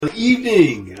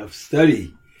Evening of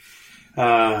study.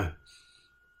 Where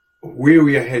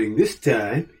we are heading this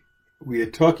time, we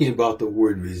are talking about the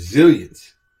word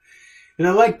resilience. And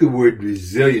I like the word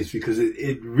resilience because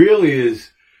it really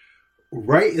is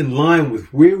right in line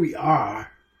with where we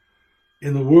are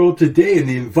in the world today and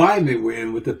the environment we're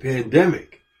in with the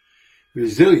pandemic.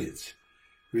 Resilience.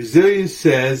 Resilience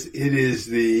says it is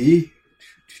the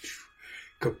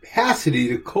capacity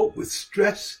to cope with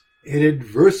stress and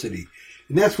adversity.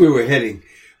 And that's where we're heading.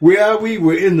 Where are we?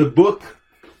 We're in the book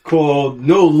called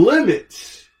No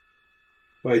Limits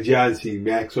by John C.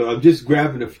 Maxwell. I'm just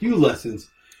grabbing a few lessons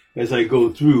as I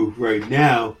go through right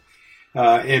now.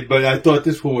 But I thought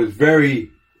this one was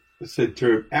very, what's the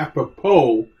term,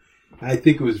 apropos. I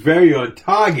think it was very on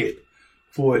target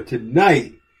for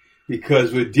tonight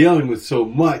because we're dealing with so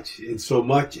much and so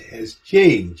much has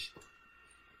changed.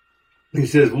 He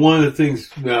says one of the things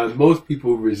most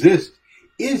people resist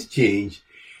is change,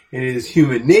 and it is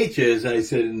human nature, as I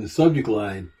said in the subject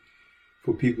line,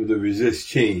 for people to resist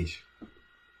change.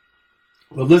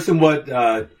 Well, listen what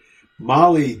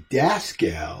Molly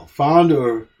Daskal,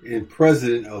 founder and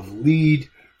president of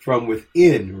Lead From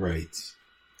Within, writes.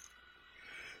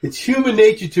 It's human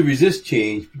nature to resist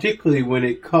change, particularly when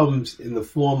it comes in the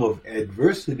form of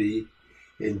adversity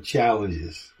and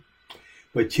challenges.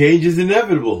 But change is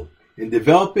inevitable, and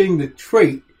developing the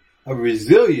trait of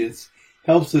resilience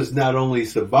helps us not only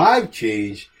survive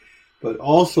change, but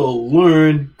also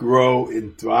learn, grow,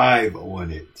 and thrive on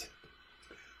it.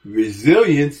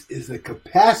 Resilience is the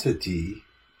capacity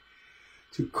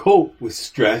to cope with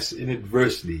stress and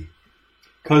adversity.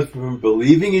 It comes from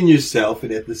believing in yourself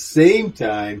and at the same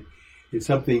time in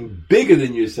something bigger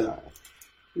than yourself.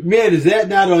 Man, is that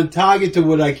not on target to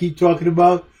what I keep talking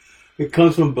about? It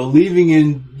comes from believing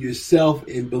in yourself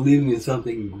and believing in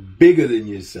something bigger than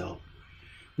yourself.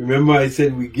 Remember I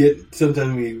said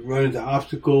sometimes we run into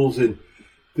obstacles and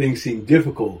things seem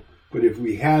difficult. But if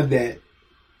we have that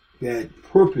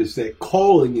purpose, that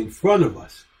calling in front of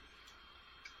us,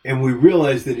 and we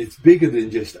realize that it's bigger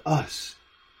than just us,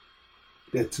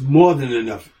 that's more than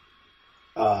enough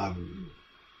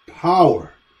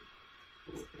power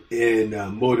and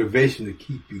motivation to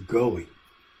keep you going.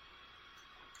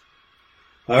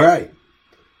 All right.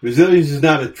 Resilience is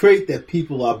not a trait that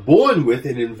people are born with.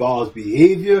 It involves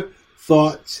behavior,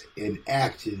 thoughts, and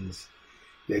actions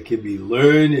that can be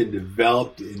learned and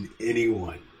developed in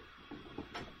anyone.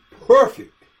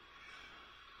 Perfect.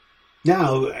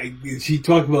 Now, she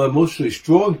talked about emotionally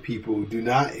strong people who do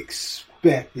not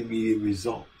expect immediate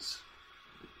results.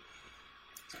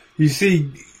 You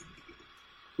see,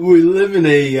 we live in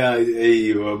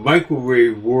a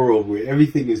microwave world where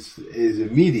everything is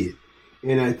immediate.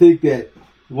 And I think that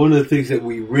one of the things that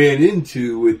we ran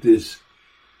into with this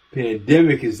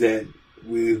pandemic is that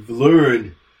we've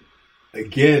learned,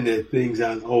 again, that things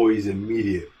aren't always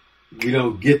immediate. We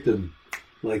don't get them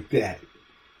like that.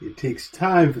 It takes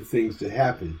time for things to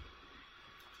happen.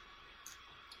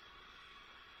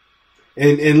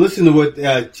 And listen to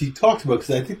what she talks about,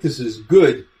 because I think this is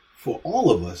good for all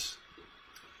of us.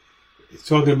 It's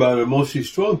talking about emotionally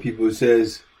strong people. It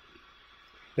says,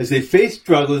 as they face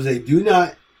struggles, they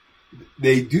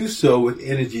do so with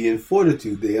energy and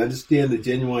fortitude. They understand that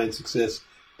genuine success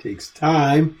takes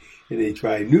time, and they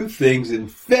try new things and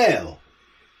fail.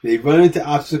 They run into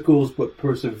obstacles but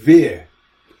persevere.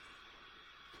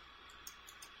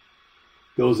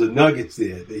 Those are nuggets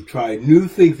there. They try new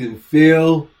things and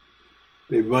fail.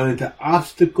 They run into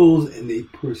obstacles and they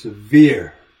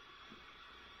persevere.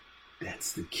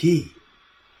 That's the key.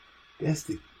 That's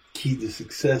the key to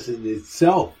success in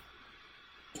itself,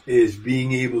 is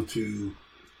being able to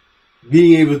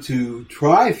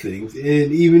try things,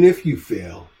 and even if you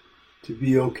fail, to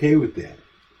be okay with that,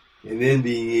 and then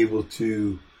being able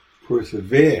to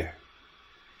persevere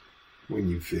when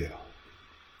you fail.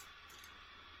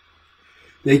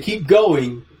 They keep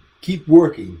going, keep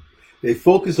working. They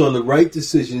focus on the right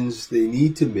decisions they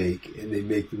need to make, and they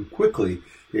make them quickly.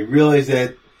 They realize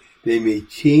that they may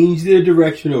change their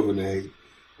direction overnight,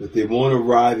 but they won't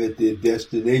arrive at their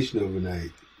destination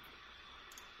overnight.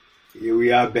 Here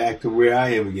we are back to where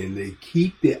I am again. They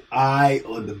keep their eye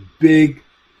on the big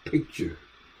picture,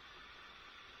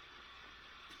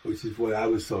 which is what I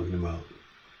was talking about.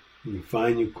 When you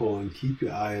find your calling, keep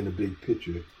your eye on the big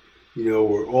picture. You know,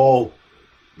 we're all,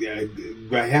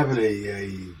 by having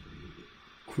a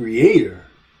creator,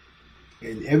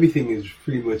 and everything is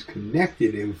pretty much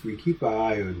connected, and if we keep our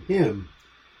eye on him,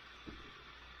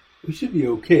 we should be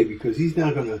okay, because he's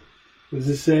not going to, what does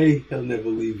it say? He'll never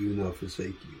leave you nor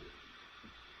forsake you.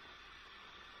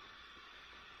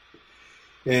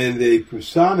 And they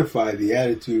personify the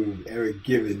attitude of Eric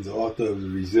Gibbons, author of The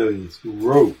Resilience, who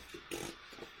wrote.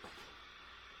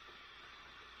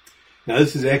 Now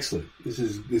this is excellent. This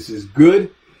is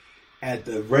good at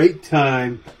the right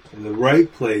time in the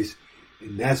right place,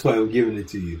 and that's why I'm giving it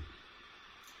to you.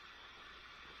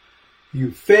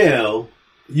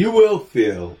 You will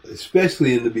fail,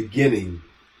 especially in the beginning.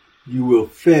 You will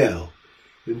fail.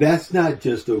 And that's not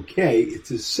just okay, it's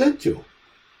essential.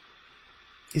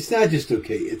 It's not just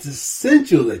okay, it's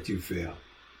essential that you fail.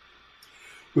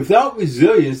 Without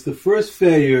resilience, the first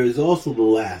failure is also the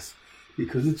last,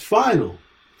 because it's final.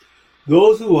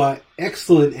 Those who are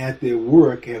excellent at their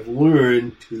work have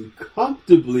learned to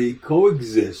comfortably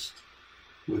coexist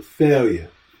with failure.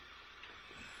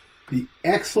 The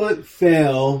excellent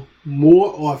fail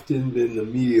more often than the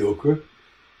mediocre,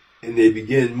 and they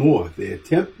begin more. They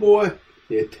attempt more,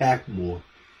 they attack more.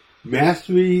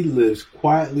 Mastery lives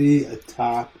quietly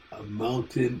atop a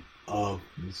mountain of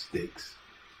mistakes.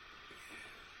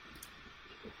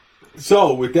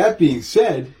 So, with that being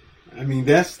said,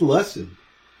 that's the lesson.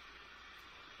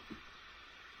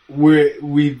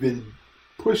 We've been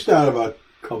pushed out of our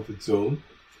comfort zone,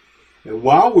 and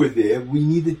while we're there, we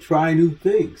need to try new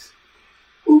things.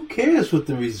 Who cares what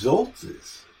the result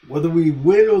is? Whether we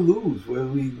win or lose, whether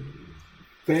we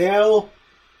fail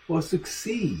or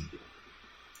succeed.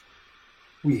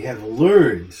 We have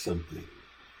learned something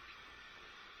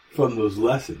from those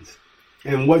lessons.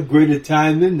 And what greater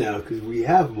time than now, because we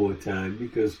have more time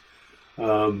because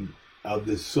of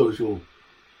this social,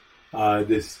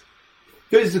 this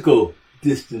physical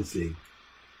distancing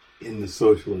in the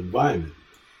social environment.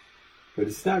 But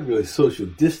it's not really social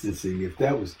distancing. If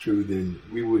that was true, then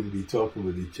we wouldn't be talking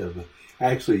with each other.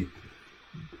 Actually,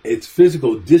 it's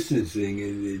physical distancing,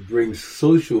 and it brings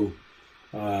social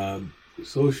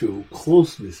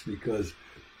closeness, because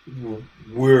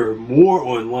we're more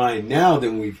online now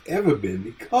than we've ever been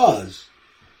because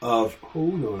of,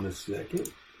 hold on a second,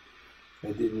 I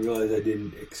didn't realize I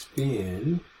didn't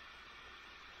expand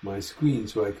my screen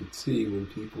so I could see when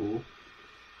people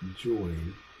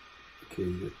join.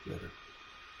 Okay, that's better.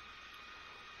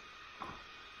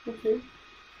 Okay.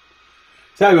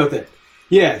 Sorry about that.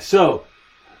 Yeah, so,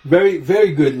 very,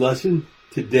 very good lesson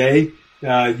today.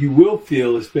 You will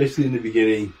fail, especially in the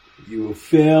beginning. You will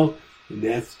fail, and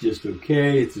that's just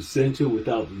okay. It's essential.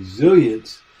 Without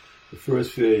resilience, the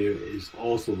first failure is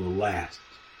also the last.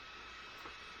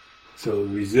 So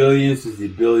resilience is the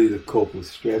ability to cope with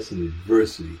stress and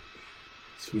adversity.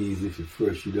 This means if at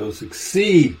first you don't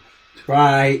succeed,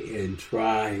 try and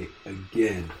try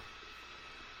again.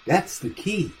 That's the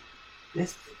key.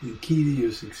 That's the key to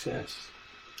your success.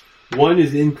 One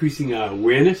is increasing our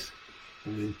awareness,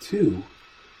 and then two,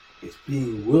 it's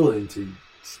being willing to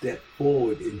step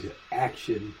forward into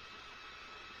action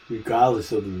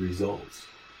regardless of the results.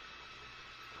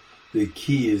 The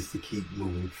key is to keep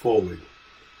moving forward.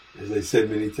 As I said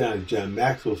many times, John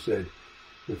Maxwell said,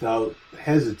 without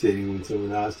hesitating, when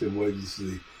someone asked him what is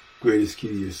the greatest key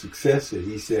to your success, and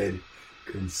he said,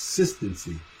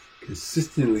 consistency.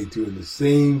 Consistently doing the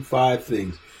same 5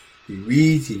 things. He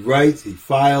reads, he writes, he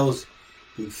files,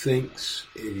 he thinks,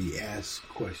 and he asks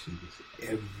questions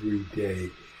every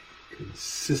day,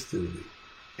 consistently,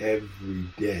 every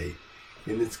day.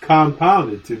 And it's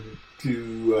compounded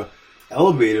to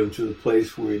elevate him to the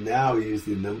place where now he is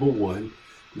the #1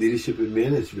 leadership and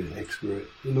management expert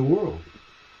in the world.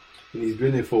 And he's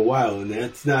been there for a while, and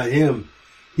that's not him.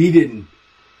 He didn't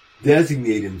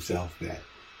designate himself that.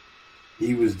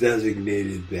 He was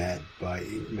designated that by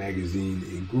Inc. magazine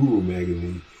and Guru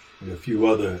magazine and a few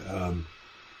other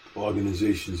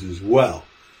organizations as well.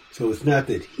 So it's not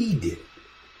that he did it.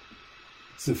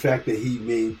 It's the fact that he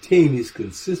maintained his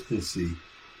consistency,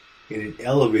 and it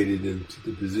elevated him to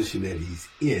the position that he's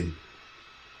in.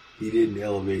 He didn't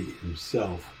elevate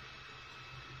himself.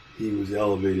 He was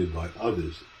elevated by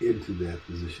others into that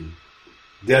position,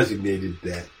 designated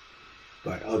that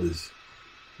by others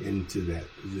into that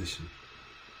position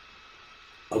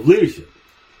of leadership.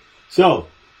 So,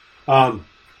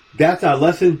 that's our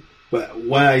lesson. But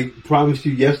what I promised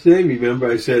you yesterday,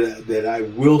 remember I said that I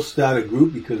will start a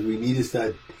group because we need to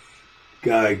start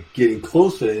getting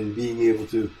closer and being able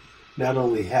to not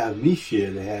only have me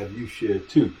share, to have you share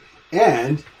too.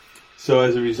 And so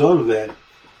as a result of that,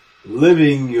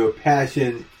 Living Your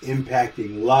Passion,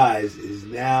 Impacting Lives is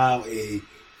now a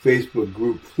Facebook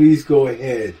group. Please go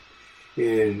ahead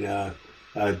and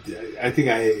I think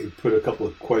I put a couple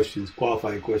of questions,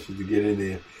 qualifying questions to get in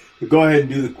there. But go ahead and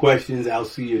do the questions. I'll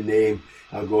see your name.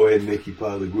 I'll go ahead and make you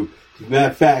part of the group. As a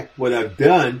matter of fact, what I've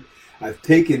done, I've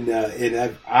taken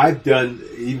and I've done,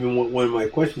 even one of my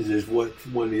questions is what's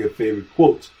one of your favorite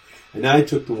quotes, and I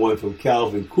took the one from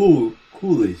Calvin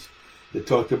Coolidge that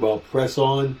talked about press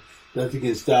on, nothing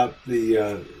can stop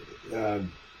the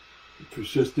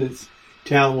persistence,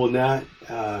 talent will not,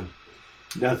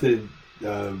 nothing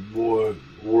more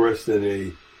worse than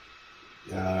a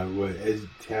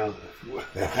talent.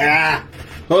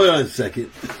 Hold on a second.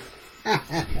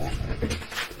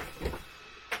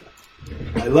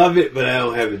 I love it, but I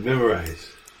don't have it memorized.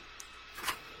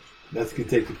 Nothing can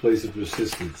take the place of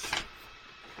persistence.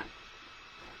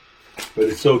 But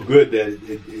it's so good that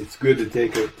it's good to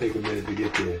take a minute to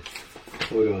get there.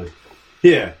 Hold on.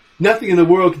 Here, nothing in the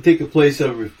world can take the place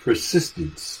of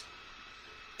persistence.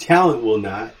 Talent will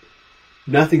not.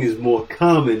 Nothing is more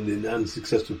common than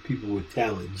unsuccessful people with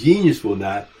talent. Genius will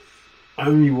not.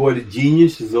 Unrewarded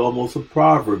genius is almost a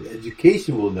proverb.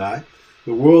 Education will not.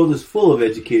 The world is full of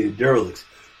educated derelicts.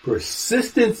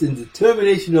 Persistence and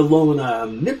determination alone are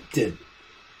omnipotent.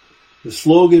 The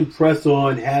slogan, press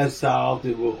on, has solved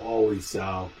and will always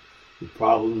solve the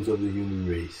problems of the human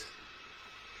race.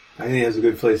 I think that's a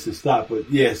good place to stop. But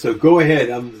yeah, so go ahead.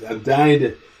 I'm dying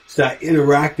to start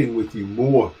interacting with you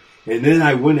more. And then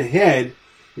I went ahead,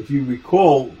 if you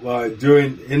recall,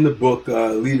 in the book,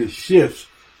 Leader Shifts,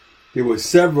 there were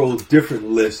several different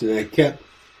lists, and I kept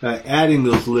adding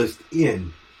those lists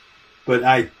in. But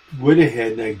I went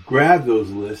ahead and I grabbed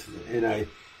those lists and I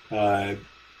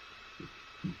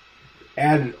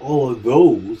added all of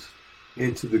those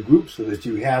into the group so that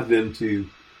you have them to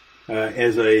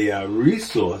as a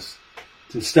resource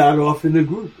to start off in the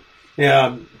group.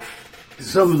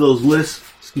 Some of those lists,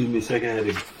 excuse me a second, I had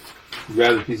to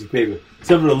grab a piece of paper.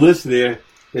 Some of the lists there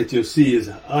that you'll see is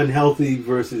unhealthy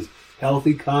versus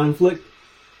healthy conflict.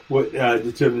 What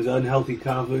determines unhealthy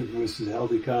conflict versus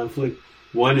healthy conflict?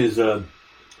 One is a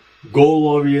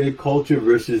goal-oriented culture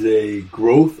versus a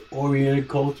growth-oriented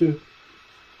culture.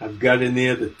 I've got in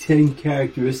there the 10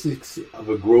 characteristics of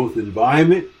a growth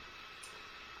environment.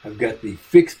 I've got the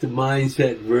fixed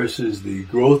mindset versus the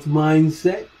growth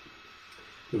mindset.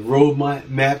 The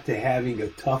roadmap to having a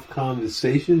tough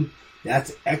conversation.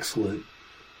 That's excellent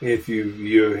if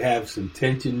you have some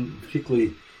tension,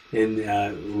 particularly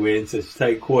we're in such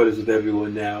tight quarters with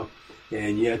everyone now,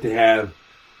 and you have to have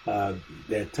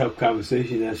that tough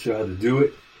conversation. Not sure how to do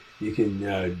it. You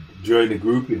can join the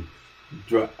group and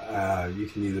you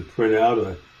can either print out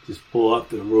or just pull up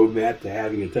the roadmap to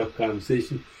having a tough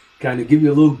conversation. Kind of give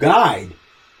you a little guide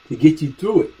to get you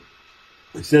through it.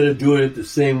 Instead of doing it the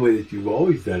same way that you've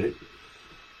always done it,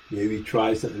 maybe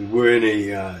try something. We're in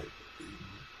a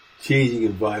changing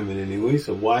environment anyway,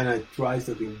 so why not try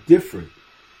something different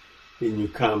in your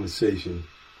conversation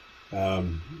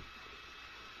when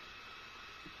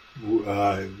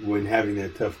having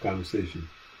that tough conversation,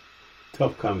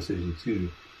 excuse me.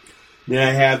 Then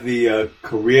I have the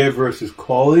career versus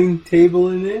calling table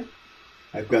in there.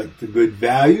 I've got the good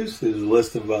values. There's a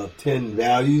list of about 10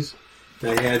 values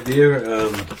that I had there.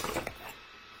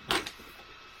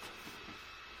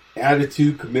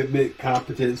 Attitude, commitment,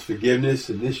 competence, forgiveness,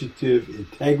 initiative,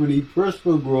 integrity,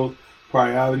 personal growth,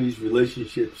 priorities,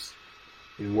 relationships,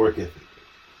 and work ethic.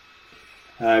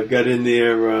 I've got in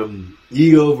there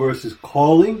ego versus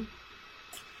calling.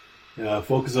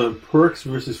 Focus on perks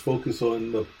versus focus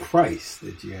on the price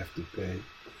that you have to pay.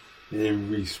 And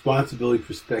then responsibility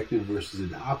perspective versus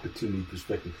an opportunity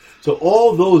perspective. So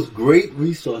all those great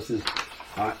resources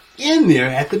are in there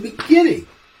at the beginning.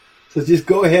 So just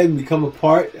go ahead and become a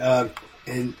part.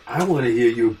 And I want to hear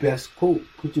your best quote.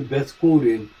 Put your best quote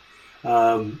in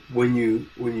when you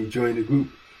join the group.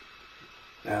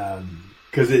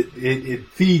 Because it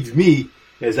feeds me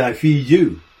as I feed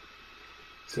you.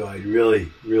 So I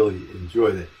really, really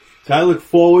enjoy that. So I look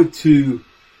forward to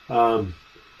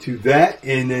that,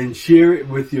 and then share it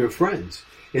with your friends.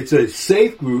 It's a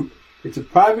safe group. It's a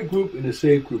private group and a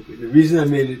safe group. And the reason I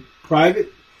made it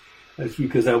private is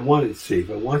because I want it safe.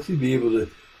 I want you to be able to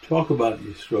talk about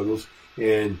your struggles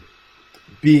and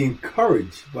be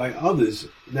encouraged by others,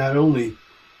 not only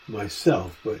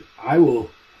myself, but I will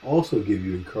also give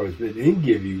you encouragement and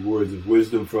give you words of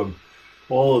wisdom from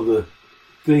all of the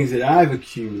things that I've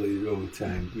accumulated over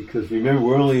time. Because remember,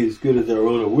 we're only as good as our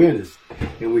own awareness,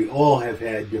 and we all have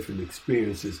had different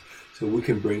experiences. So we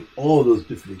can bring all those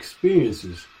different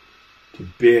experiences to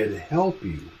bear to help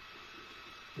you.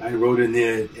 I wrote in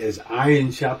there, as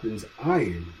iron sharpens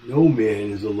iron, no man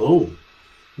is alone.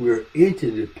 We're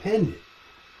interdependent,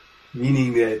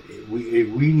 meaning that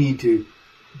we need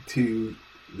to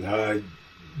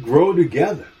grow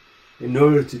together. In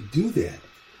order to do that,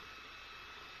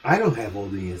 I don't have all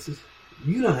the answers.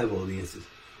 You don't have all the answers.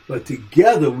 But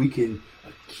together we can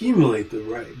accumulate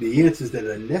the answers that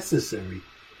are necessary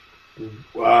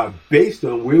based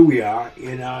on where we are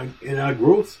in our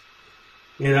growth,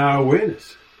 in our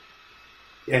awareness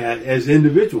as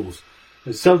individuals.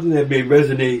 And something that may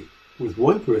resonate with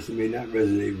one person may not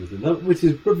resonate with another, which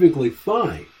is perfectly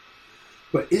fine.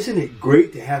 But isn't it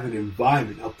great to have an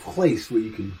environment, a place where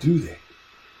you can do that?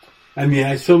 I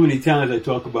mean, so many times I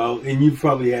talk about, and you've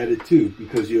probably had it too,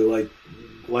 because you're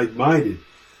like-minded.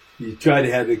 You try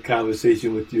to have a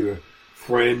conversation with your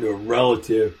friend or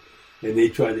relative, and they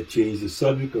try to change the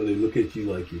subject, or they look at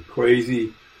you like you're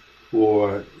crazy,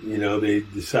 or, they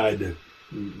decide to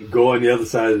go on the other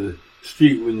side of the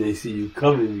street when they see you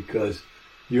coming because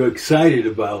you're excited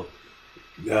about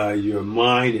your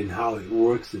mind and how it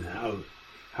works and how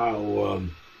it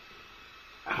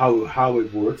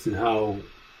works and how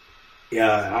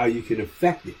you can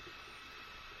affect it.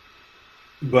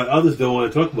 But others don't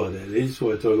want to talk about that. They just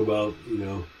want to talk about,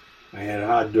 I had a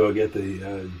hot dog at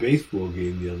the baseball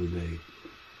game the other day.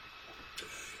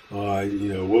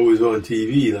 What was on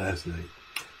TV last night.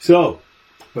 So,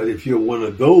 but if you're one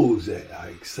of those that are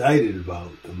excited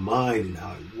about the mind and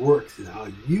how it works and how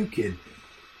you can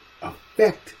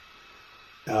affect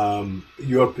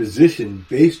your position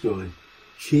based on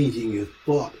changing your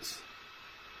thoughts,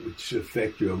 which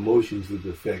affect your emotions, which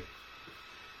affect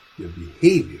your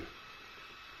behavior.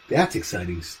 That's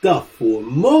exciting stuff for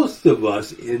most of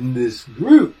us in this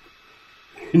group.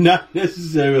 Not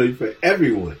necessarily for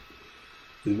everyone.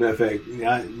 As a matter of fact,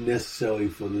 not necessarily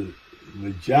for the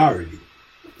majority.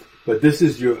 But this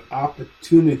is your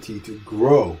opportunity to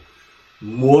grow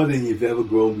more than you've ever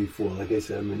grown before. Like I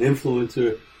said, I'm an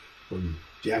influencer from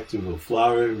Jacksonville,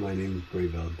 Florida. My name is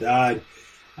Brave Eldad.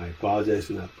 I apologize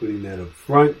for not putting that up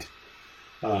front.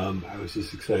 I was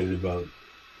just excited about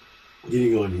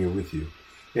getting on here with you.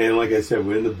 And like I said,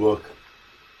 we're in the book.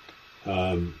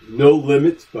 No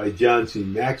Limits by John C.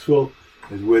 Maxwell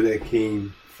is where that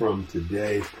came from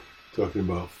today, talking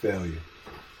about failure.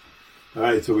 All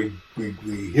right, so we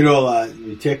hit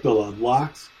we checked all our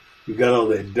blocks. We got all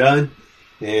that done.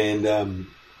 And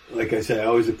like I said, I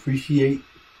always appreciate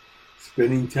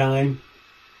spending time,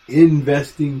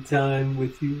 investing time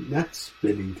with you. Not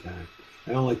spending time.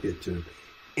 I don't like that term.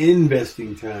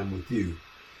 Investing time with you.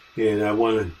 And I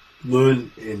want to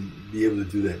learn and be able to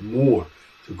do that more.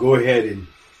 So go ahead and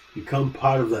become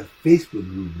part of that Facebook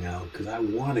group now, because I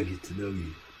want to get to know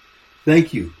you.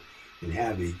 Thank you, and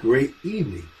have a great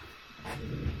evening.